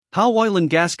How oil and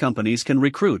gas companies can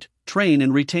recruit, train,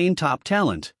 and retain top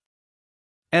talent.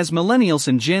 As millennials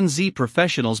and Gen Z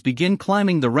professionals begin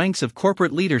climbing the ranks of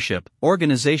corporate leadership,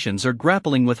 organizations are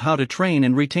grappling with how to train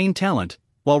and retain talent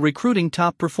while recruiting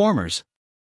top performers.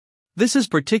 This is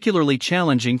particularly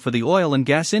challenging for the oil and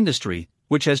gas industry,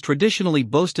 which has traditionally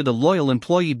boasted a loyal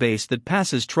employee base that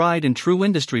passes tried and true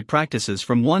industry practices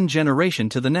from one generation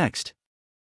to the next.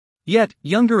 Yet,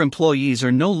 younger employees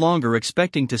are no longer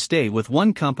expecting to stay with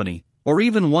one company, or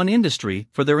even one industry,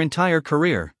 for their entire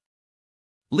career.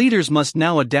 Leaders must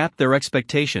now adapt their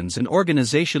expectations and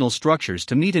organizational structures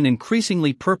to meet an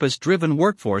increasingly purpose-driven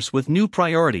workforce with new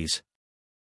priorities.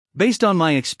 Based on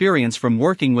my experience from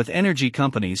working with energy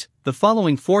companies, the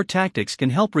following 4 tactics can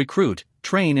help recruit,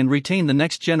 train, and retain the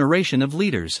next generation of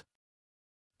leaders.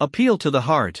 Appeal to the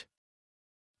heart.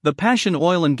 The passion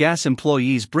oil and gas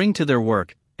employees bring to their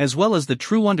work, as well as the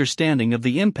true understanding of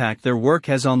the impact their work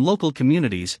has on local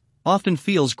communities, often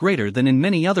feels greater than in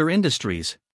many other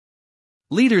industries.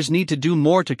 Leaders need to do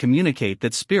more to communicate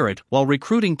that spirit while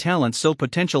recruiting talent so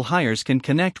potential hires can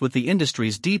connect with the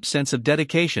industry's deep sense of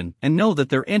dedication and know that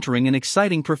they're entering an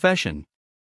exciting profession.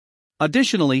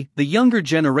 Additionally, the younger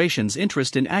generation's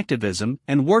interest in activism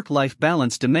and work-life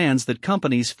balance demands that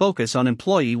companies focus on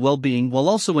employee well-being while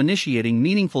also initiating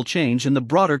meaningful change in the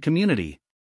broader community.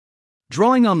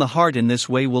 Drawing on the heart in this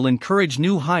way will encourage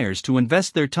new hires to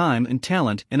invest their time and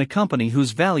talent in a company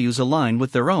whose values align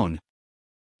with their own.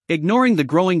 Ignoring the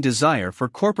growing desire for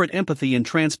corporate empathy and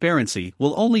transparency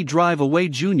will only drive away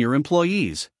junior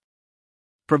employees.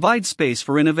 Provide space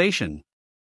for innovation.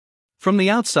 From the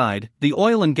outside, the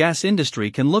oil and gas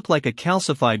industry can look like a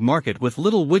calcified market with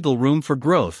little wiggle room for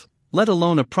growth, let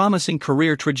alone a promising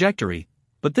career trajectory,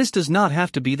 but this does not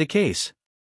have to be the case.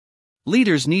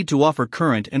 Leaders need to offer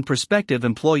current and prospective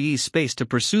employees space to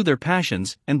pursue their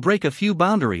passions and break a few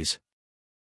boundaries.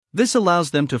 This allows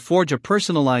them to forge a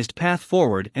personalized path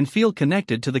forward and feel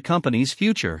connected to the company's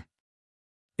future.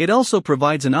 It also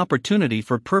provides an opportunity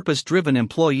for purpose-driven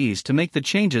employees to make the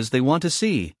changes they want to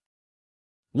see.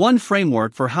 One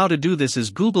framework for how to do this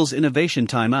is Google's Innovation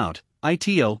Timeout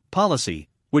 (ITO) policy,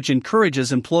 which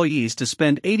encourages employees to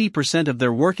spend 80% of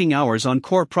their working hours on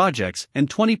core projects and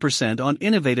 20% on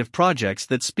innovative projects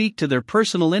that speak to their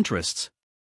personal interests.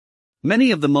 Many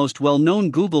of the most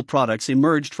well-known Google products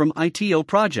emerged from ITO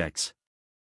projects.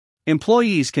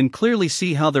 Employees can clearly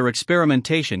see how their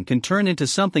experimentation can turn into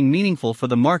something meaningful for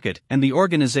the market and the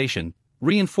organization,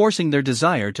 reinforcing their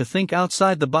desire to think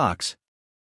outside the box.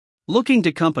 Looking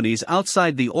to companies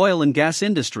outside the oil and gas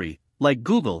industry, like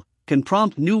Google, can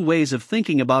prompt new ways of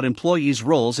thinking about employees'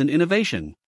 roles in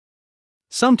innovation.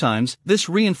 Sometimes, this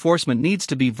reinforcement needs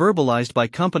to be verbalized by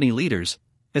company leaders,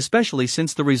 especially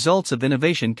since the results of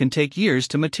innovation can take years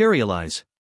to materialize.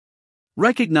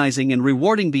 Recognizing and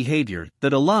rewarding behavior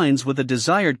that aligns with a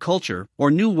desired culture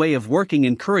or new way of working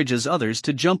encourages others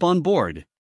to jump on board.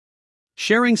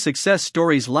 Sharing success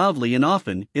stories loudly and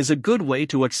often is a good way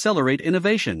to accelerate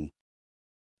innovation.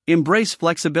 Embrace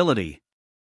flexibility.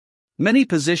 Many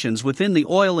positions within the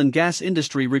oil and gas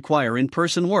industry require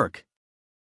in-person work.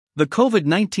 The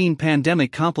COVID-19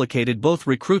 pandemic complicated both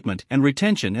recruitment and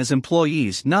retention as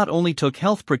employees not only took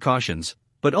health precautions,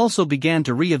 but also began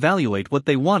to reevaluate what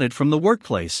they wanted from the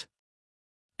workplace.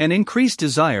 An increased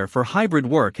desire for hybrid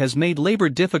work has made labor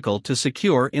difficult to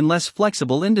secure in less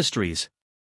flexible industries.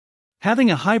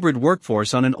 Having a hybrid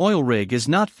workforce on an oil rig is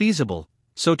not feasible,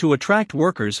 so to attract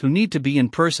workers who need to be in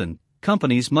person,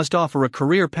 companies must offer a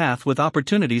career path with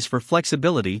opportunities for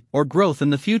flexibility or growth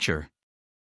in the future.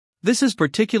 This is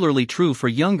particularly true for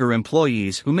younger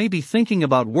employees who may be thinking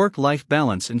about work-life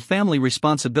balance and family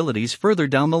responsibilities further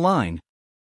down the line.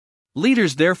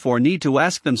 Leaders therefore need to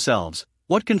ask themselves,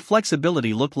 what can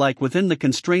flexibility look like within the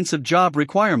constraints of job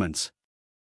requirements?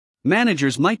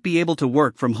 Managers might be able to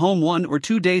work from home 1 or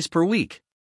 2 days per week.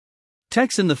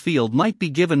 Techs in the field might be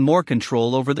given more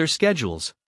control over their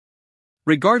schedules.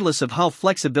 Regardless of how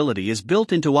flexibility is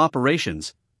built into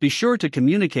operations, be sure to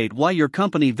communicate why your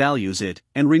company values it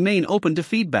and remain open to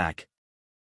feedback.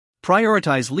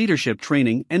 Prioritize leadership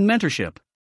training and mentorship.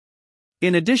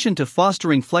 In addition to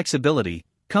fostering flexibility,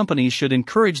 companies should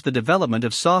encourage the development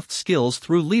of soft skills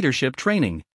through leadership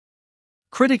training.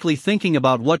 Critically thinking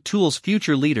about what tools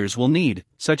future leaders will need,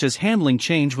 such as handling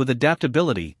change with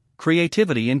adaptability,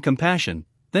 creativity, and compassion,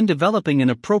 then developing an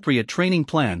appropriate training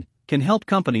plan, can help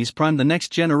companies prime the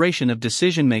next generation of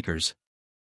decision makers.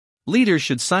 Leaders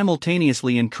should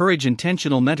simultaneously encourage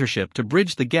intentional mentorship to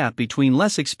bridge the gap between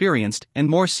less experienced and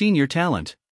more senior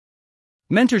talent.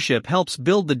 Mentorship helps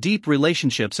build the deep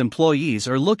relationships employees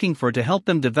are looking for to help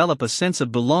them develop a sense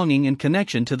of belonging and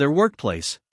connection to their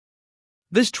workplace.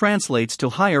 This translates to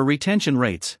higher retention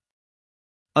rates.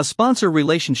 A sponsor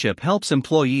relationship helps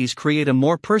employees create a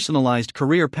more personalized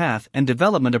career path and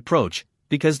development approach,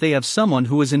 because they have someone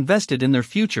who is invested in their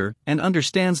future and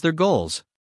understands their goals.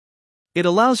 It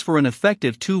allows for an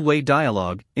effective two-way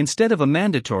dialogue, instead of a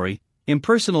mandatory,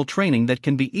 impersonal training that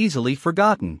can be easily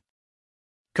forgotten.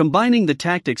 Combining the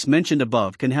tactics mentioned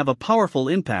above can have a powerful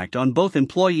impact on both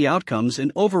employee outcomes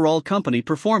and overall company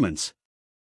performance.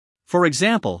 For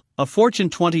example, a Fortune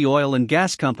 20 oil and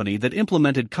gas company that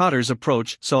implemented Kotter's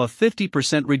approach saw a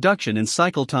 50% reduction in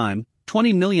cycle time,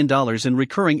 $20 million in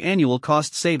recurring annual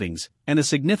cost savings, and a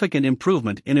significant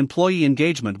improvement in employee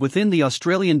engagement within the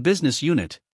Australian business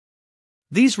unit.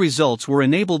 These results were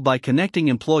enabled by connecting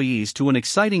employees to an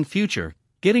exciting future,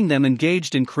 getting them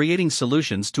engaged in creating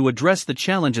solutions to address the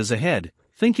challenges ahead,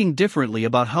 thinking differently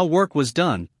about how work was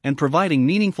done, and providing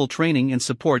meaningful training and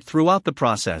support throughout the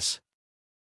process.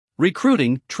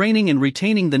 Recruiting, training, and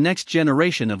retaining the next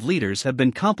generation of leaders have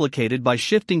been complicated by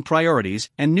shifting priorities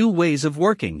and new ways of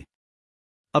working.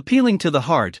 Appealing to the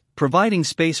heart, providing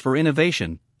space for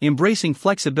innovation, embracing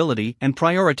flexibility, and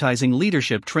prioritizing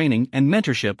leadership training and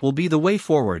mentorship will be the way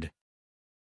forward.